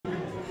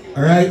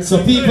Alright,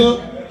 so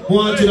people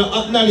want you to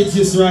acknowledge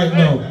this right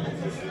now.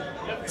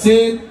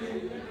 See,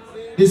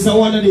 this is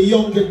one of the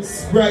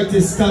youngest,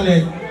 brightest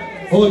talent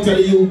out of the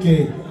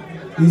UK.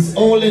 He's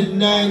only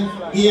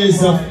 9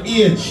 years of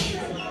age.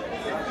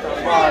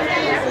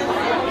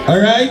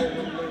 Alright?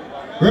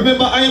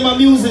 Remember, I am a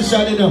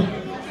musician, you know.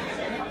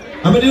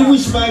 I'm going to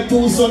wish my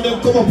two sons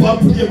them come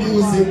up and play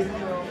music,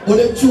 but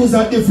they choose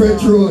a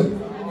different road.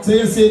 So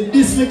you see,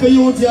 this little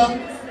youth here,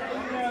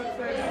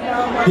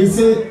 you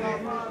see,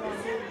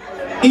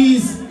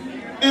 he's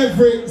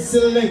every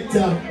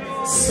selector's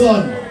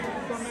son.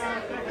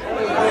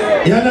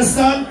 You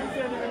understand?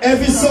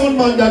 Every sound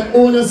man that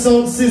owns a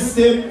sound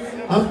system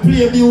and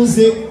play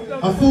music,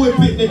 and who will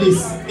pick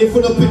this if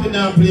we don't pick it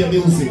and play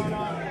music?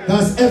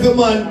 Because every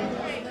man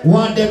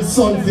want them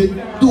son to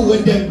do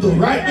what them do.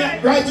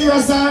 Right, right here,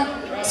 son?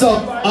 So,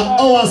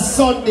 our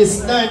son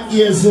is 9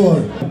 years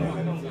old.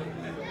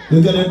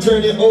 We're going to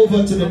turn it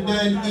over to the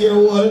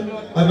 9-year-old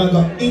and I'm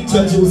going to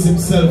introduce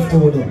himself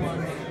to them.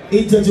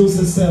 Introduce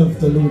himself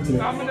to Luther.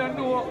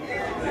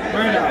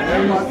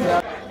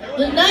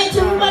 Good night,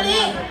 everybody.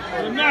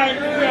 Good night.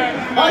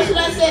 Or should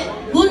I say,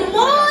 good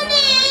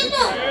morning?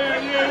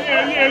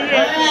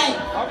 Alright.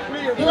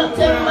 Give up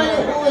to everybody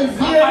who is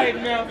here,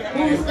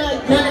 who is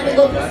not trying to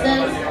go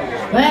presents.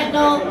 Right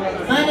now,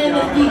 my name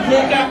is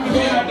DJMJ,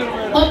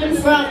 coming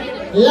from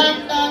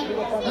London.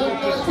 Don't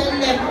go tell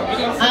them.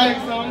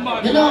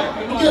 And, you know,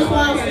 we just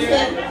want to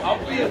say, look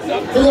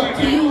up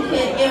to UK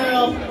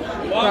era.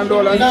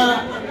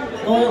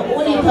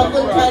 Only for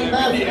good time,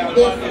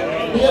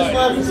 we just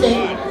want to say,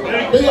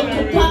 big up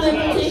to Tommy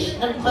British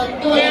and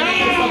Condola.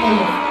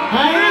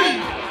 Alright?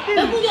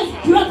 Let me just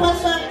drop a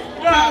song.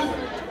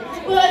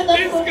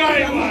 This guy,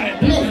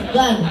 bless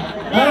God.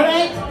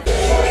 Alright?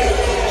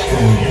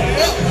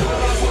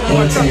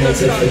 One thing I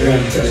take for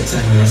granted the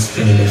time I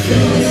spend with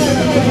friends.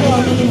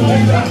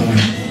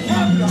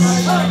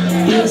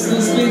 Yes, I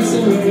speak to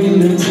her in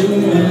the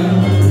tune.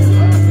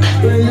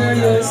 When I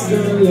just go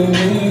away.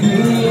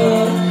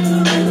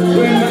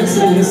 When I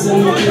say the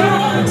same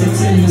thing,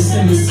 it's in the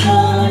same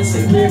smart.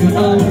 Say bring me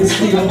always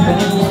feel a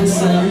bounce.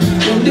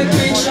 When the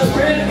picture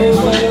bread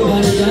over your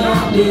body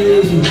all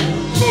day.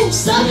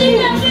 Something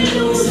that we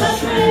lose a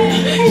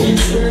friend.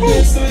 It's her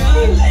next my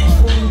life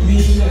will be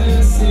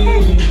mercy.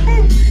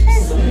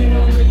 Something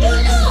on me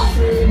lose a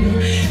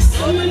friend.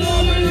 Something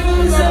on me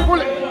lose a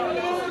friend.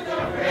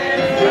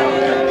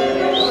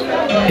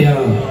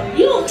 Yeah.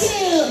 You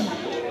kill.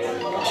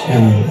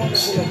 Yeah.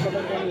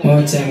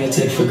 One time I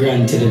take for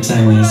granted the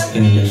time I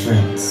spend with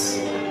friends.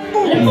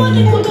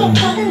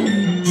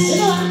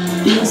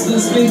 Used to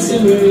speak to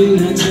her in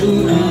the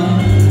tune.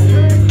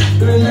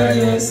 When I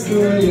ask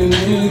her, you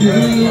make me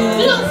laugh.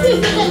 We don't feel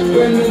for that.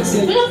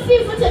 We don't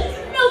feel for that.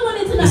 No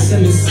money tonight. Listen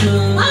to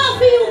smile. I'll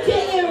be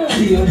okay, Aaron.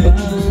 Be a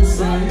bounce.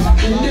 When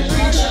the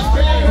preacher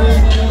pray,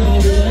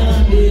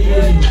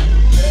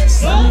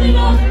 something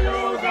on me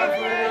lose a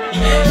friend.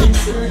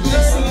 It's her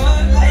next my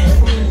life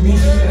will be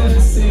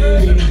mercy.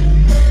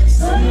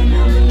 Something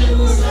on me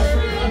lose a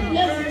friend.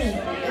 Listen.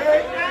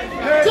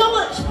 So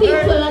much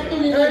people are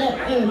dealing with that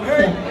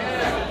earth.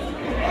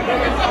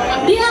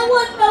 Me, I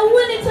wonder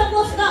when it's going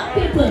to stop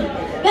people. Me,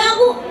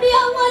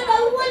 I wonder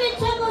when it's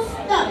going to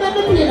stop. Let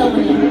me play that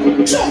one.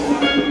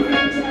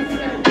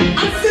 I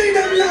see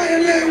them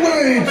lying their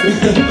words.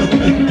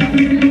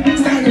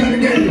 Standing on the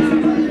gate.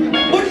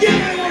 But yeah,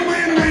 I want my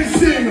enemy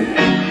sing.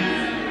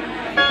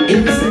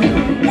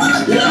 What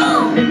go?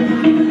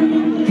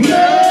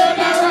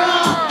 Murderer,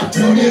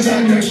 Tony's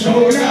on your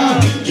shoulder.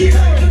 Kill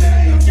out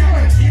today, you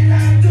can't kill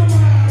out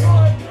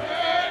tomorrow.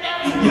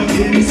 You're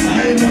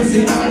inside,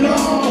 nothing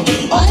alone.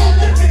 All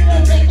the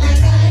people think my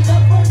life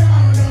up for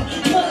now.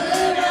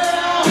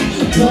 Murderer,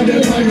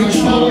 Tony's on your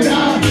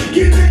shoulder.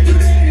 Kill out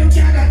today, you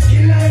can't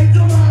kill out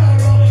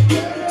tomorrow.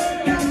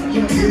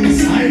 You're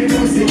inside,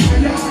 nothing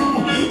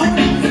alone. All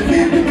the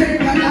people think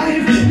my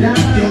life. Now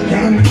you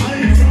can't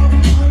hide from.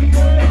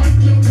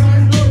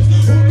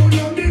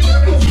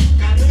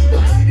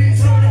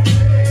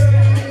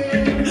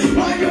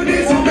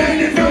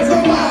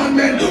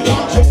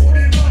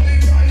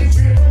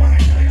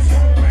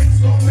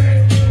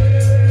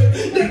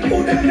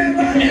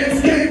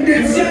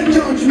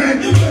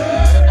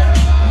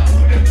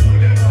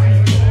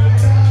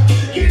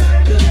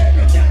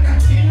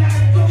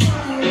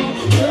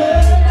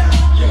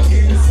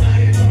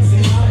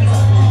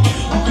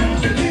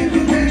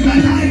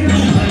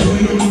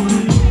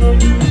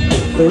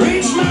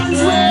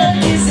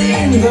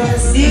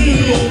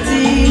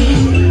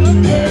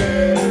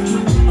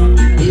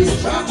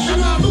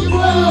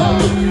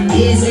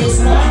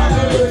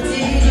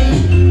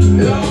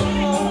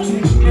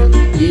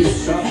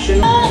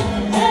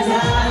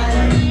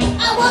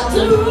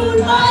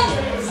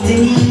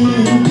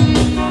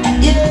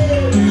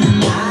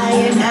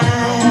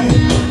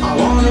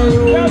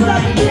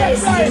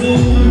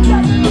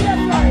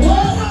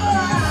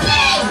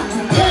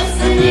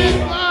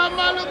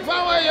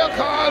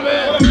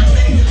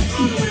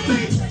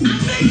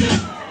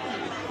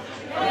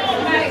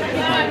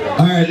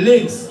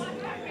 Links.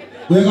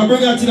 We're going to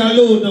bring out to the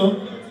load now.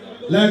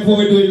 like what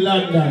we do in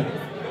London.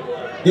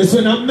 Yes,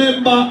 when a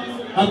member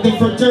of the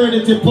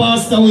fraternity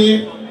passed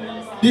away,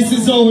 this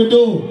is how we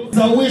do. It's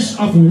a wish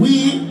of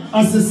we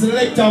as the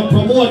selector and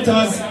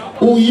promoters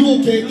who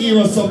UK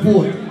era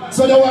support.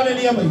 So they want to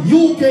name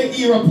UK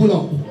era pull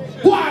up.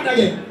 Go on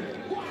again.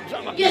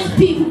 Yes,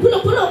 people, pull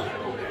up, pull up.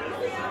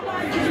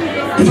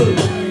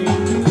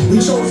 We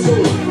show us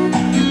good.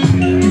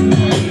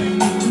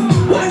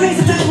 Why raise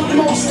the time with the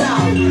most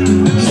style?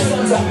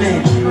 Sons up,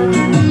 man.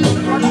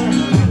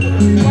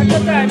 What's your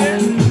time,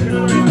 man?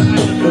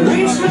 The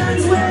rich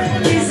man's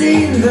wealth is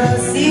in the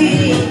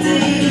city.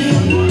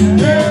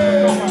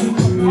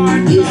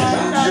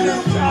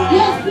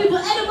 Yes, people,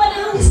 anybody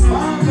else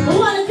who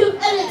want to give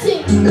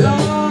anything, the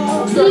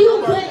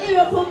UK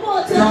era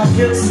promoter, a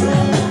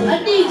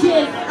DJ,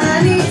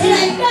 and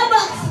like that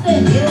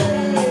backstage,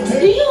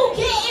 the UK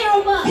era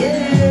box.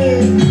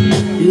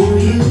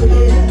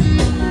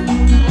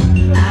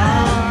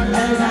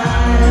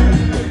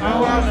 I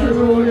want to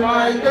rule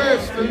my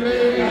destiny.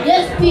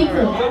 Yes,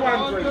 people,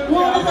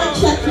 more of a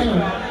chat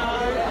channel.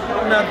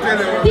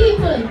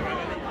 People,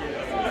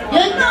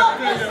 you know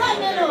the song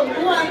you know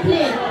who are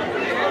playing.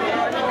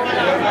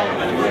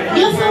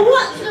 You have to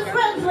watch the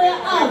friends where you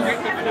have.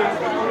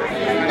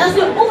 That's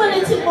the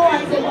only thing I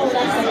want to know.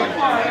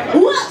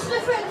 Watch the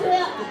friends where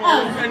you have.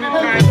 Watch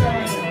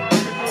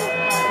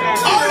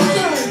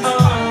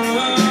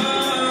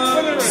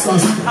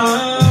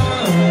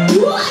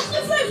the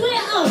friends where you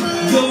have.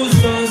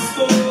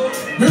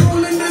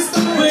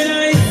 When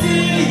I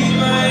see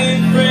my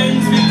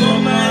friends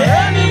become my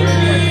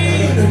enemy,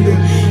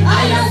 I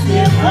ask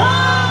you,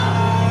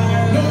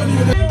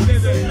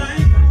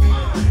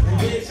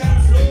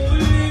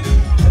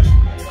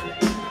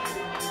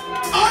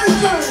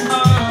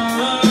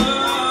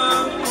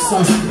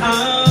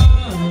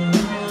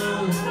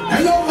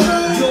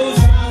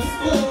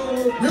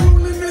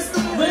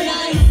 when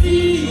I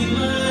see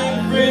my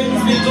friends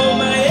become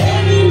my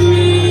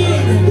enemy,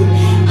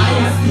 I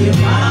ask them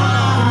why.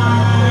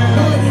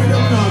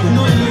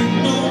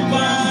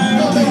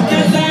 No,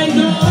 because I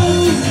know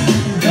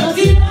those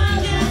people are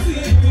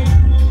getting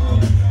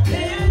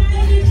they are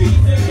not the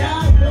trees they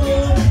can't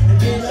blow, and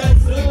they shall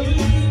slowly.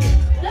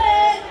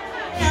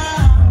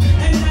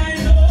 And I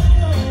know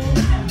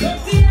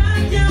those people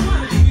are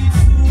getting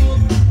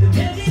the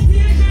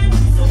meditation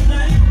is so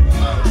nice,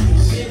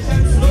 they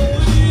shall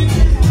slowly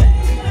fade away.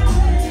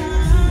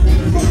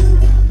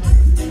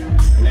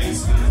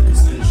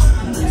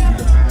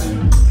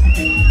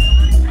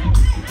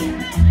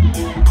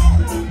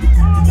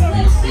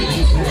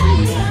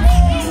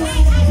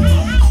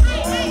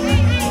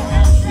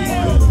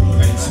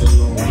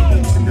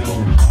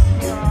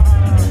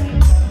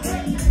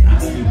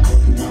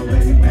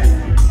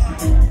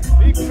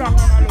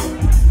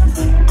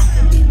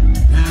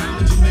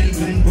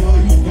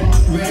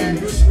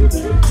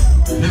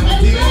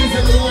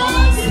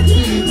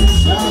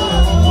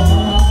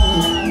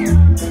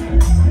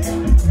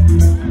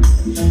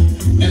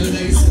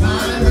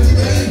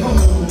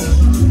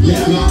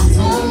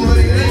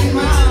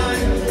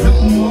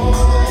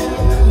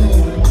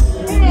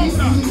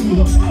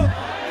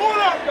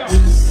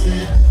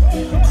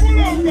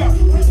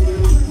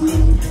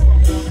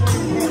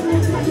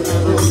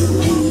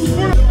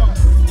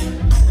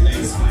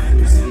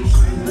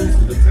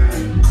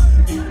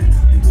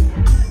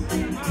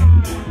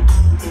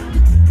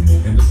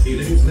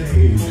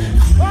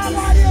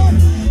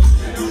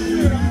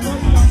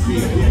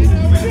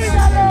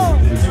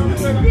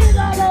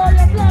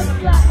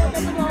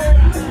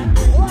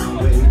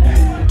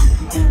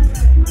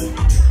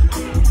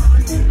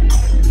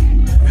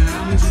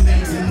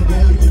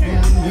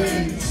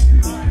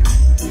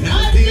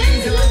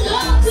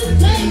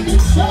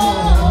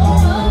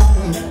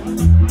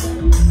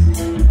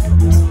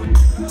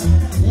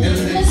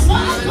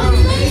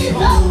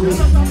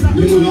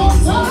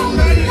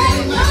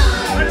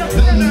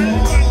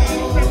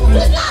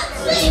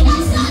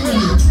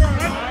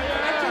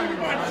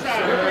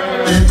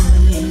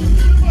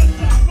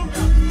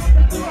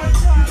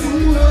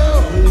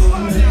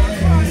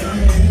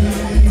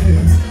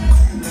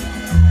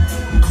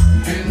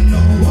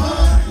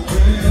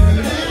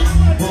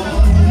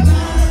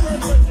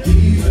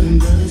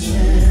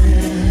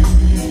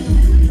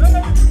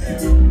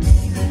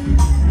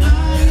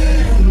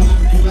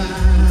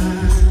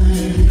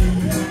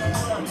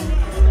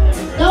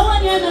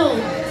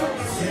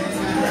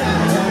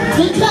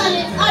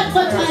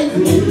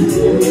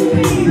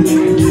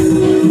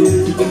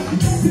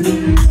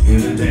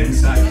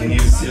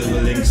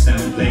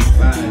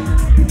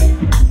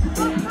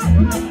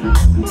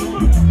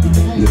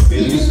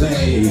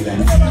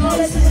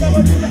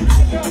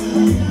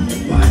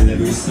 While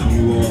every song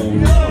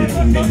rolls,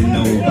 everything that you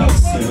know about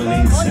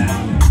Sterling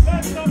sound.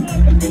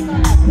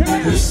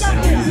 Her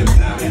sound is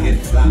about to get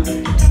floppy.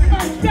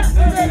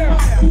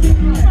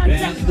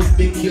 That's the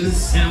ridiculous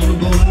sound of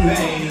born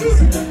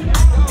raised.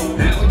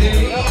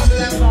 Nowadays,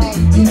 that's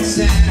the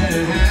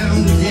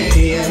sound.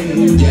 Yeah.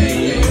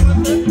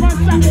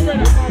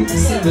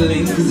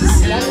 Sterling, cause the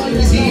sound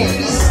is here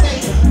to stay.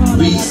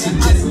 We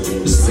suggest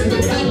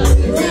the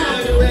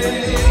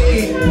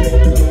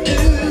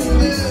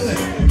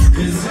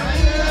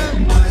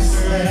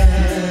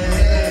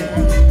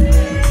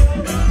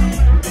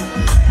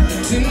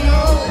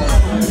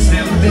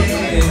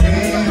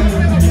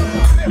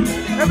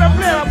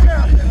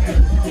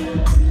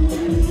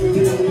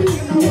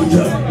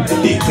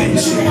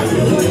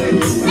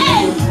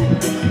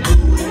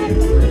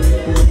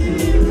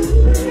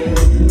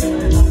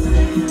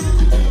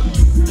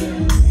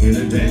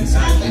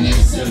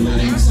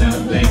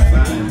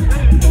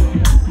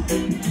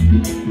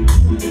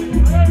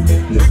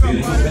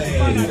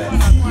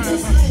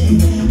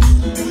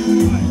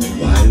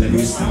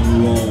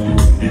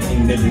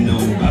never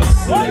known about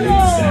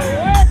cellular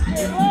sound.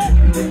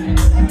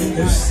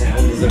 The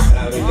sound is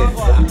about to get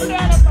flopped.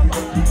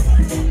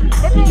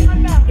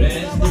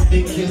 That's the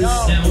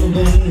ridiculous sound of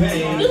the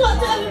rain. You want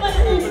to everybody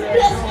who's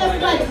blessing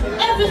everybody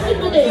every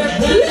single day.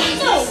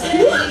 Let's go.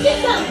 Watch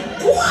it up.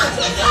 Watch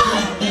it up.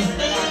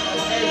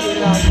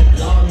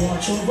 Lord,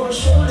 watch over our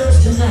shoulders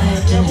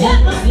tonight. That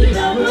must be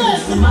the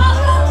word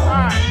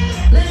tomorrow.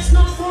 Let's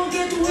not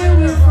forget where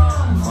we're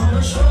from.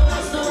 Father, show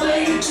us the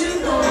way to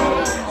go.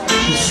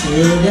 You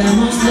said I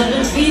must let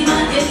her feed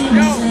my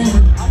enemies,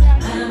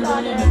 and I'm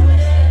gonna do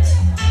it.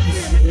 You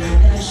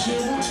said that she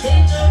won't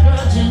take a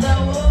grudge, and I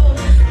won't,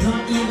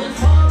 not even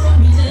follow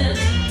me then.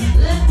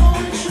 Let all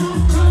the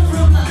truth come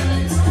from my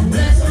lips.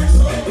 Bless our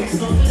souls,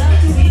 so that I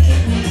can be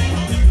with me.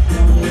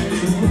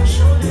 Watch over our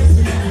shoulders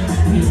tonight.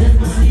 We let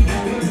my sleep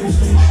workers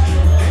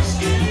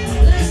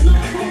tomorrow. Let's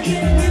not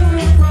forget where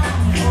we're from.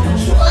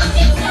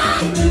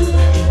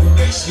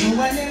 So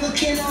I never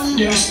can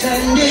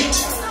understand it.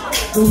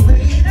 The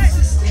way the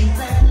system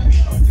ran,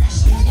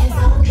 she's gave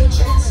all the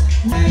chance.